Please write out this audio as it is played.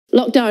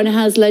Lockdown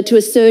has led to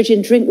a surge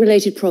in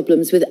drink-related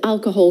problems, with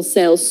alcohol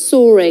sales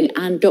soaring,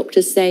 and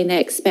doctors saying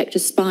they expect a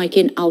spike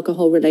in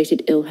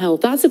alcohol-related ill health.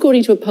 That's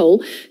according to a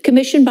poll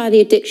commissioned by the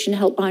addiction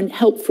helpline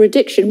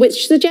Help4Addiction,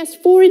 which suggests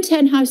 4 in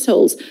 10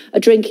 households are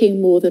drinking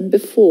more than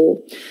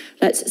before.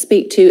 Let's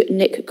speak to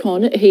Nick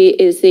Conn. He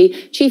is the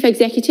Chief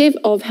Executive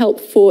of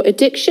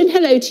Help4Addiction.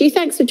 Hello to you.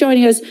 Thanks for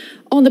joining us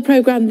on the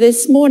programme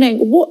this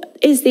morning. What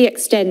is the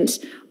extent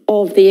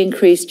of the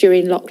increase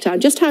during lockdown?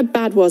 Just how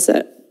bad was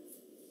it?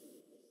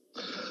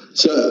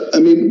 So, I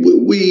mean,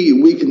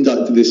 we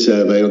conducted this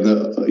survey on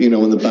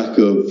the back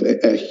of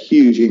a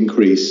huge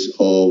increase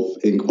of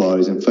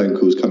inquiries and phone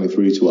calls coming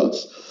through to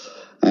us,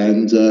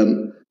 and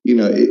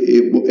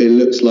it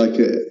looks like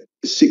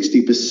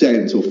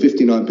 60% or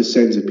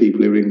 59% of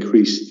people who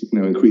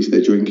increased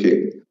their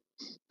drinking,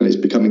 and it's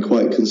becoming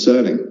quite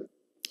concerning.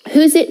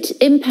 Who's it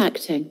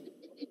impacting?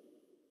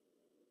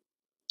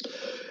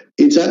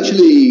 It's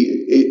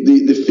actually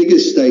the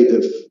figures state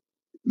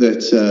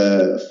that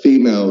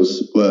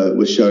females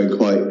were showing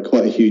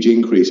quite a huge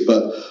increase,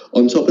 but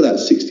on top of that,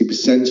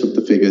 60% of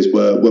the figures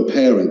were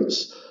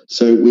parents.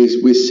 So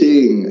we're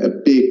seeing a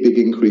big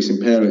increase in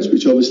parents,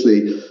 which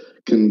obviously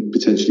can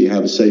potentially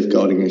have a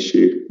safeguarding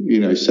issue,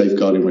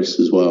 safeguarding risks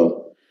as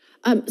well.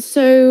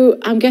 So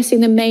I'm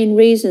guessing the main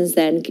reasons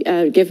then,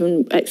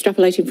 given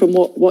extrapolating from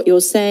what you're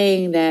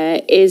saying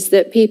there, is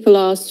that people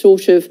are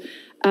sort of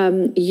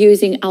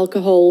using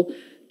alcohol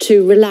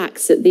to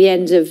relax at the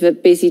end of a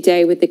busy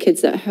day with the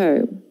kids at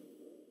home?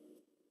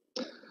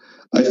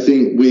 I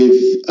think with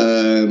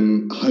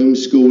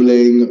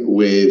homeschooling,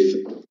 with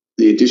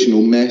the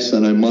additional mess, I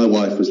know my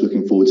wife was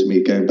looking forward to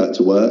me going back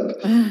to work,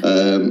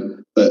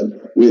 but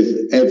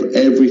with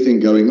everything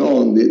going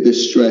on, the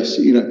stress,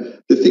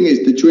 the thing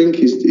is, the drink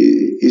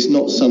is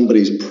not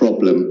somebody's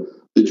problem.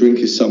 The drink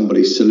is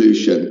somebody's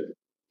solution.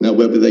 Now,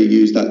 whether they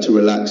use that to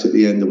relax at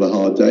the end of a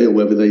hard day or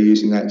whether they're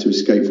using that to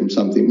escape from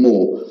something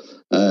more,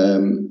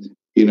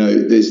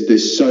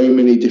 there's so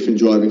many different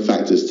driving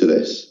factors to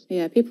this.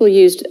 Yeah, people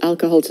used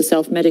alcohol to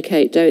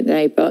self-medicate, don't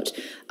they? But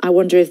I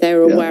wonder if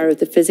they're aware of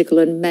the physical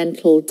and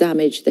mental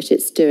damage that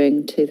it's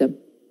doing to them.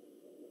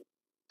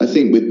 I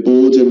think with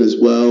boredom as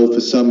well, for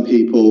some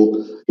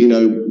people,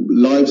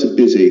 lives are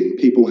busy.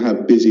 People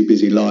have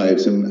busy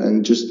lives,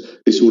 and just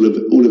this all of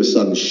a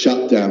sudden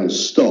shut down and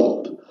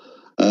stop.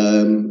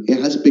 It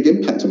has a big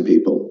impact on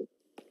people.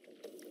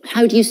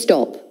 How do you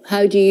stop?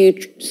 How do you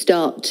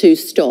start to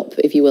stop,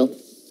 if you will?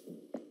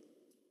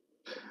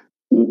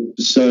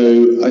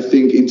 So I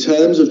think in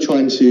terms of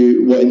trying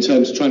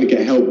to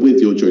get help with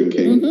your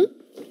drinking. Mm-hmm.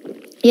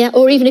 Yeah,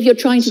 or even if you're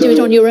trying to do it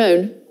on your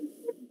own.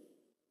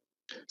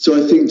 So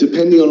I think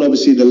depending on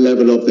obviously the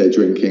level of their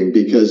drinking,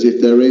 because if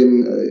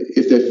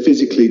they're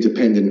physically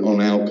dependent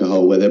on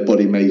alcohol, where their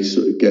body may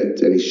sort of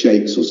get any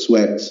shakes or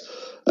sweats,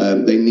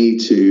 they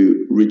need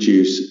to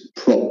reduce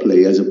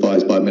properly as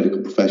advised by a medical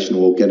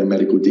professional or get a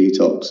medical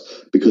detox,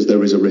 because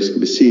there is a risk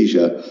of a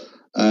seizure.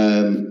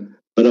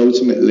 But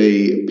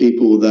ultimately,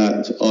 people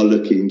that are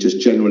looking just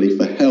generally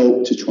for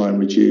help to try and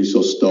reduce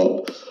or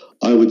stop,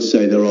 I would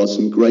say there are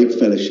some great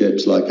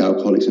fellowships like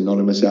Alcoholics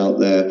Anonymous out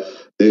there.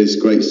 There's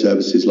great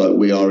services like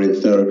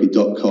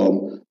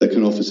weareintherapy.com that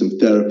can offer some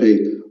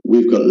therapy.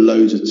 We've got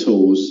loads of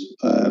tools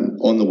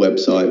on the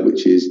website,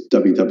 which is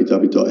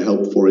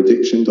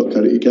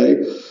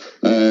www.help4addiction.co.uk.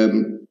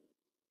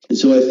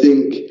 So I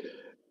think,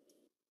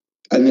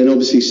 and then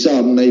obviously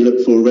some may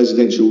look for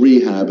residential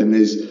rehab, and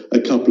there's a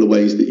couple of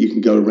ways that you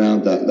can go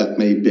around that. That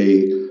may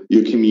be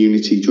your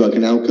community drug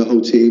and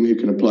alcohol team who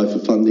can apply for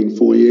funding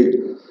for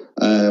you,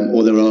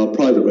 or there are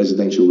private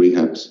residential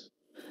rehabs.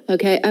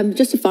 Okay,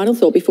 just a final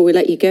thought before we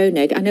let you go,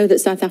 Nick. I know that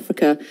South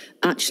Africa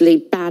actually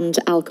banned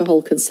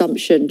alcohol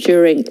consumption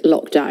during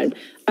lockdown.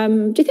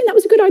 Do you think that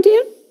was a good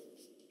idea?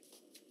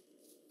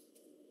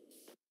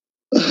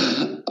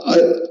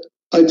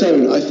 I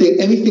don't. I think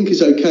anything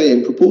is okay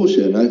in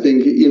proportion. I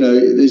think,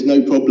 there's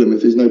no problem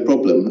if there's no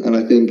problem. And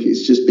I think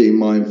it's just being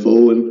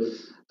mindful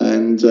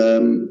and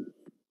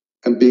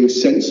being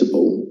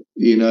sensible,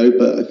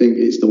 but I think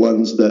it's the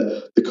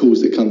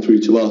calls that come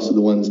through to us are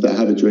the ones that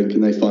have a drink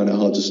and they find it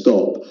hard to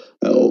stop,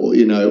 or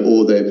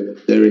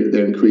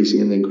they're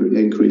increasing and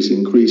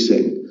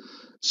increasing.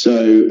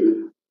 So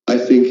I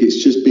think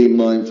it's just being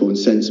mindful and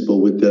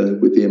sensible with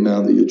the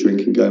amount that you're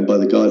drinking, going by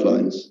the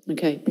guidelines.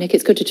 Okay, Nick,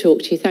 it's good to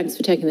talk to you. Thanks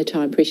for taking the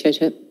time.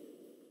 Appreciate it.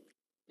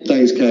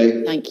 Thanks,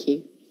 Kay. Thank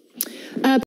you.